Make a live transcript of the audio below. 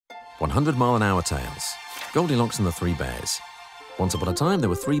100-mile-an-hour tales. Goldilocks and the Three Bears. Once upon a time, there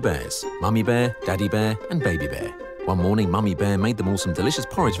were three bears: Mummy Bear, Daddy Bear, and Baby Bear. One morning, Mummy Bear made them all some delicious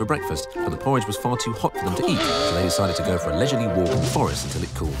porridge for breakfast, but the porridge was far too hot for them to eat, so they decided to go for a leisurely walk in the forest until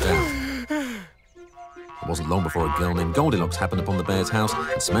it cooled down. It wasn't long before a girl named Goldilocks happened upon the bear's house,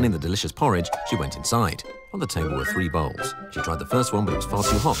 and smelling the delicious porridge, she went inside. On the table were 3 bowls. She tried the first one, but it was far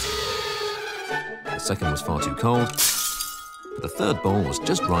too hot. The second was far too cold, but the third bowl was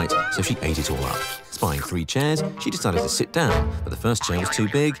just right, so she ate it all up. Spying 3 chairs, she decided to sit down, but the first chair was too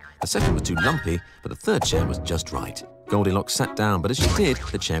big, the second was too lumpy, but the third chair was just right. Goldilocks sat down, but as she did,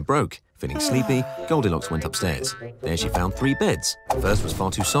 the chair broke. Feeling sleepy, Goldilocks went upstairs. There she found 3 beds. The first was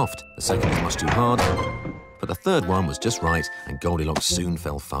far too soft, the second was much too hard, but the third one was just right, and Goldilocks soon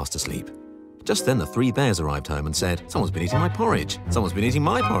fell fast asleep. Just then the 3 bears arrived home and said, "Someone's been eating my porridge. Someone's been eating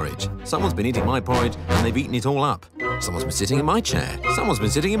my porridge. Someone's been eating my porridge, and they've eaten it all up. Someone's been sitting in my chair. Someone's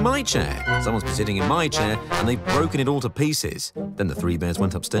been sitting in my chair. Someone's been sitting in my chair, and they've broken it all to pieces." Then the 3 bears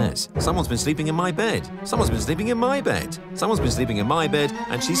went upstairs. "Someone's been sleeping in my bed. Someone's been sleeping in my bed. Someone's been sleeping in my bed,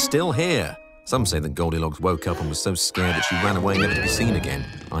 and she's still here." Some say that Goldilocks woke up and was so scared that she ran away, never to be seen again.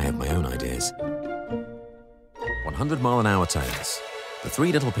 I have my own ideas. 100-mile-an-hour tales. The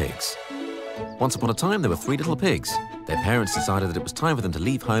 3 Little Pigs. Once upon a time, there were 3 little pigs. Their parents decided that it was time for them to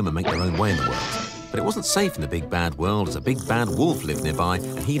leave home and make their own way in the world. But it wasn't safe in the big bad world, as a big bad wolf lived nearby,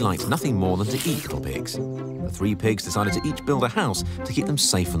 and he liked nothing more than to eat little pigs. The 3 pigs decided to each build a house to keep them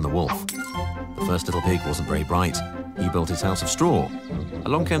safe from the wolf. The first little pig wasn't very bright. He built his house of straw.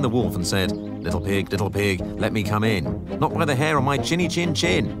 Along came the wolf and said, little pig, let me come in. Not by the hair on my chinny chin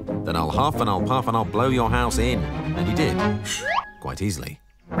chin. Then I'll huff and I'll puff and I'll blow your house in." And he did, quite easily.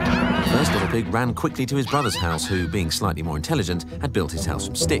 The first little pig ran quickly to his brother's house, who, being slightly more intelligent, had built his house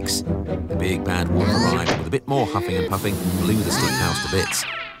from sticks. The big bad wolf arrived, and with a bit more huffing and puffing, blew the stick house to bits.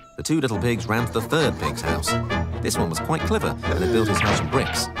 The 2 little pigs ran to the 3rd pig's house. This one was quite clever, and had built his house from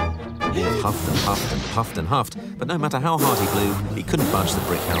bricks. The wolf huffed and puffed and puffed and huffed, but no matter how hard he blew, he couldn't budge the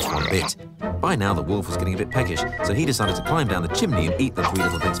brick house one bit. By now, the wolf was getting a bit peckish, so he decided to climb down the chimney and eat the 3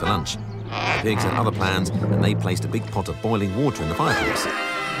 little pigs for lunch. The pigs had other plans, and they placed a big pot of boiling water in the fireplace.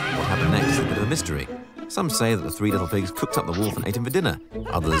 What happened next is a bit of a mystery. Some say that the 3 little pigs cooked up the wolf and ate him for dinner.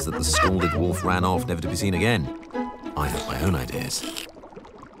 Others that the scalded wolf ran off, never to be seen again. I have my own ideas.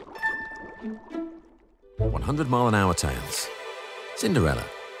 100-mile-an-hour tales. Cinderella.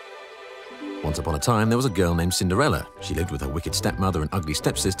 Once upon a time, there was a girl named Cinderella. She lived with her wicked stepmother and ugly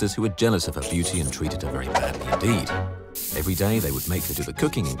stepsisters who were jealous of her beauty and treated her very badly indeed. Every day, they would make her do the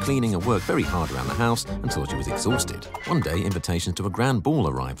cooking and cleaning and work very hard around the house until she was exhausted. One day, invitations to a grand ball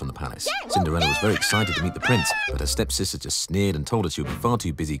arrived from the palace. Cinderella was very excited to meet the prince, but her stepsister just sneered and told her she would be far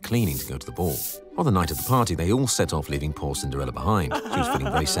too busy cleaning to go to the ball. On the night of the party, they all set off, leaving poor Cinderella behind. She was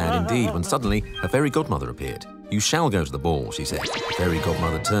feeling very sad indeed when suddenly her fairy godmother appeared. "You shall go to the ball," she said. The fairy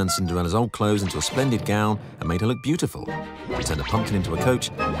godmother turned Cinderella's old clothes into a splendid gown and made her look beautiful. She turned a pumpkin into a coach,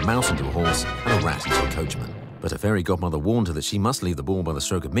 a mouse into a horse, and a rat into a coachman. But her fairy godmother warned her that she must leave the ball by the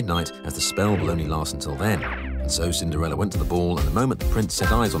stroke of midnight, as the spell will only last until then. And so Cinderella went to the ball, and the moment the prince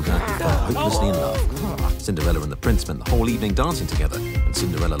set eyes on her, he fell hopelessly in love. Cinderella and the prince spent the whole evening dancing together, and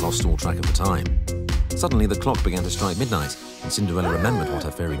Cinderella lost all track of the time. Suddenly, the clock began to strike midnight, and Cinderella remembered what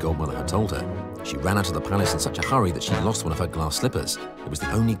her fairy godmother had told her. She ran out of the palace in such a hurry that she lost one of her glass slippers. It was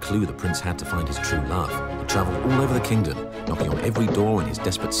the only clue the prince had to find his true love. He travelled all over the kingdom, knocking on every door in his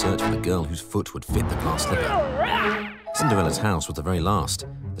desperate search for the girl whose foot would fit the glass slipper. Cinderella's house was the very last.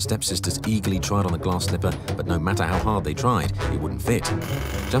 The stepsisters eagerly tried on the glass slipper, but no matter how hard they tried, it wouldn't fit.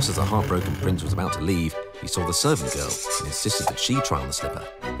 Just as the heartbroken prince was about to leave, he saw the servant girl and insisted that she try on the slipper.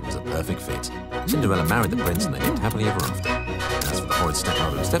 It was a perfect fit. Cinderella married the prince, and they lived happily ever after. As for the horrid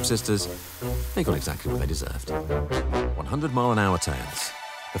stepmother and stepsisters, they got exactly what they deserved. 100-mile-an-hour tales.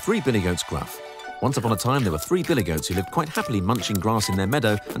 The Three Billy Goats Gruff. Once upon a time, there were 3 billy goats who lived quite happily munching grass in their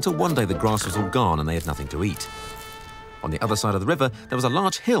meadow until one day the grass was all gone and they had nothing to eat. On the other side of the river, there was a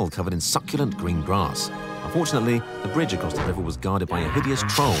large hill covered in succulent green grass. Unfortunately, the bridge across the river was guarded by a hideous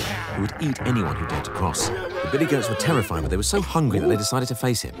troll who would eat anyone who dared to cross. The billy goats were terrified, but they were so hungry that they decided to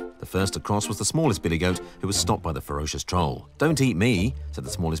face him. The first to cross was the smallest billy goat, who was stopped by the ferocious troll. "Don't eat me," said the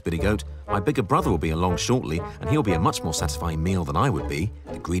smallest billy goat. "My bigger brother will be along shortly, and he'll be a much more satisfying meal than I would be."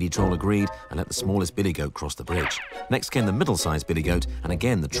 The greedy troll agreed and let the smallest billy goat cross the bridge. Next came the middle-sized billy goat, and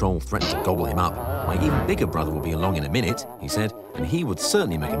again the troll threatened to gobble him up. "My even bigger brother will be along in a minute," he said, "and he would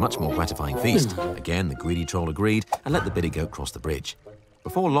certainly make a much more gratifying feast." Again, the greedy troll agreed and let the billy goat cross the bridge.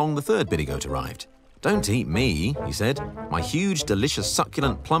 Before long, the third billy goat arrived. "Don't eat me," he said. "My huge, delicious,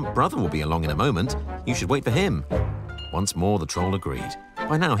 succulent, plump brother will be along in a moment. You should wait for him." Once more, the troll agreed.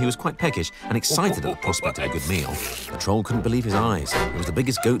 By now, he was quite peckish and excited at the prospect of a good meal. The troll couldn't believe his eyes. It was the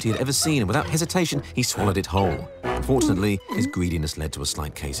biggest goat he had ever seen, and without hesitation, he swallowed it whole. Unfortunately, his greediness led to a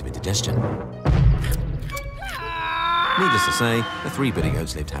slight case of indigestion. Needless to say, the three Billy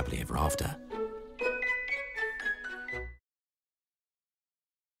Goats lived happily ever after.